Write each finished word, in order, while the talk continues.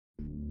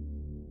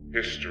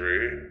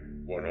History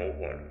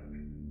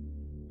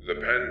 101. The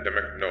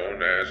pandemic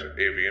known as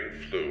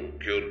avian flu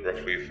killed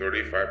roughly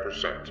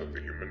 35% of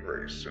the human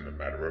race in a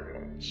matter of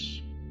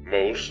months.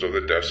 Most of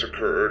the deaths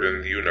occurred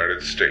in the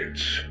United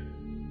States.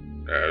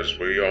 As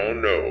we all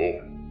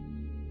know,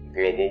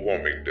 global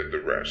warming did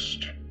the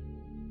rest.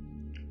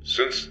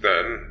 Since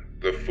then,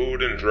 the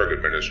Food and Drug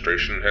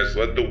Administration has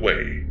led the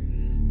way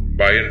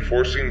by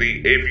enforcing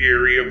the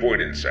Aviary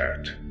Avoidance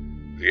Act,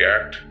 the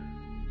act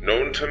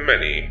known to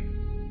many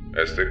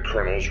as the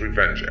Colonel's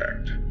Revenge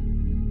Act.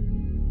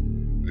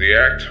 The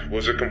act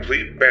was a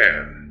complete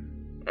ban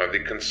on the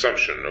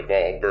consumption of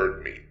all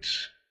bird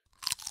meats.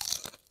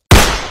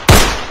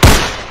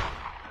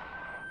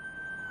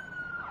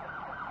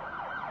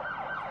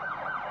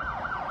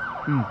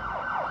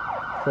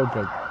 So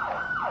good.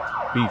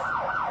 Beef.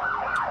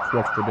 It's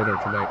what's for dinner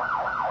tonight.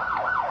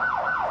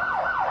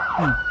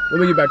 Let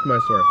me get back to my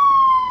story.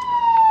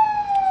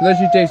 So then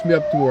she takes me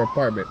up to her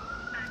apartment.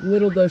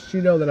 Little does she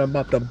know that I'm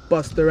about to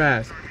bust her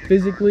ass.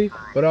 Physically,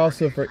 but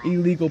also for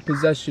illegal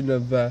possession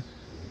of,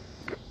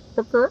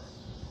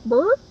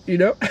 you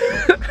know?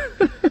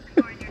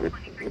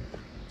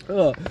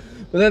 Oh,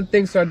 but then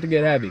things start to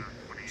get heavy.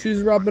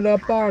 She's rubbing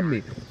up on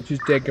me. She's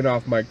taking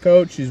off my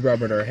coat. She's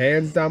rubbing her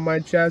hands down my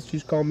chest.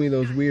 She's calling me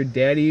those weird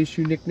daddy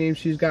issue nicknames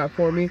she's got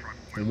for me.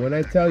 And when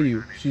I tell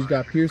you she's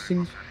got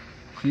piercings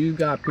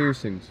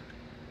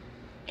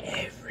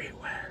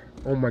everywhere.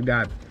 Oh my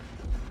God.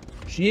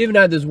 She even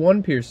had this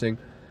one piercing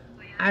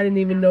I didn't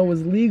even know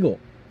was legal.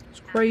 It's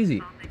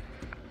crazy.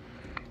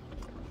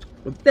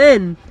 But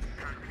then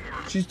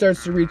she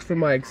starts to reach for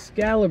my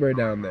Excalibur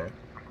down there.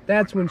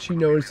 That's when she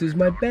notices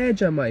my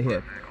badge on my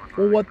hip.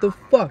 Well, what the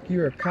fuck?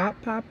 You're a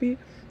cop, Poppy?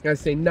 I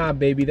say, nah,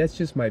 baby, that's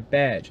just my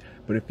badge.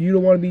 But if you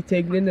don't want to be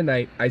taken in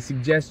tonight, I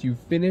suggest you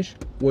finish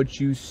what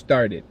you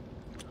started.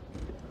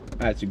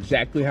 That's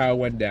exactly how it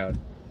went down.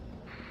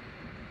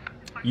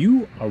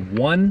 You are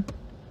one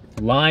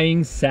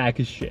lying sack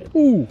of shit.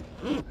 Ooh,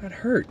 that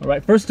hurt. All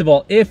right, first of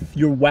all, if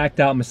your whacked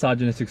out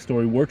misogynistic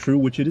story were true,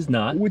 which it is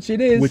not. Which it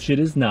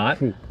is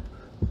not. Ooh.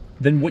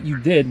 Then what you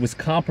did was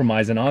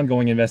compromise an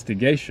ongoing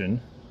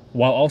investigation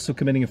while also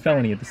committing a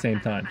felony at the same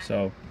time.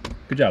 So,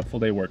 good job, full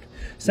day of work.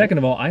 Second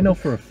of all, I know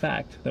for a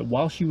fact that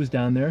while she was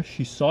down there,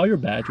 she saw your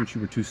badge, which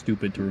you were too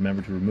stupid to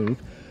remember to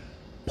remove,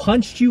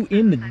 punched you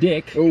in the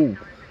dick, ooh,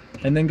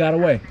 and then got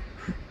away.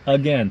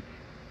 Again.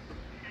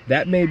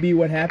 That may be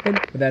what happened,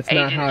 but that's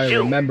not how I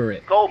remember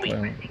it. Colby,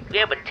 Well, you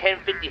have a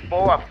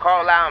 1054 of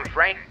Carlisle and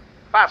Frank?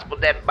 Possible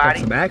dead body.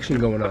 Got some action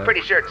going on. I'm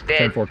pretty sure it's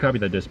dead. 10-4, copy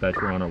that dispatch,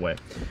 we're on our way.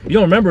 You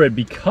don't remember it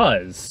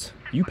because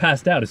you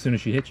passed out as soon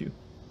as she hit you.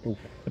 Oof.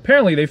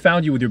 Apparently, they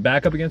found you with your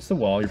back up against the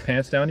wall, your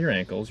pants down to your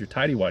ankles, your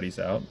tighty-whities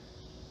out.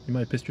 You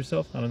might have pissed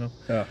yourself, I don't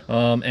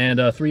know.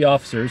 And 3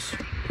 officers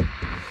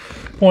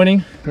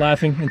pointing,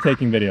 laughing, and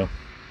taking video.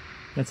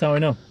 That's how I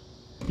know.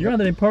 You're on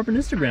the department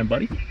Instagram,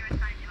 buddy.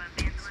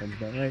 Sounds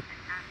about right.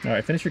 All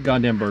right, finish your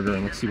goddamn burger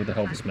and let's see what the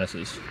hell this mess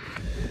is.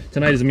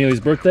 Tonight is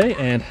Amelia's birthday,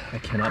 and I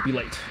cannot be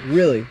late.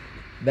 Really?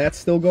 That's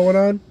still going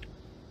on?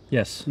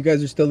 Yes. You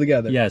guys are still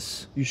together?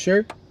 Yes. You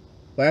sure?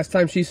 Last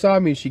time she saw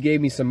me, she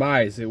gave me some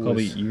eyes. It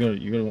Colby, was. you're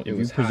gonna. If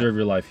you preserve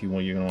your life, you're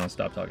gonna want to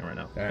stop talking right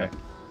now. All Okay. right.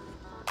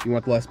 You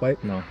want the last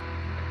bite? No.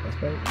 Last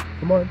bite?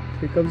 Come on.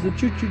 Here comes the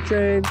choo-choo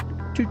train.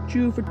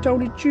 Choo-choo for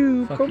Tony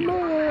Choo. Fuck Come you.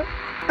 on.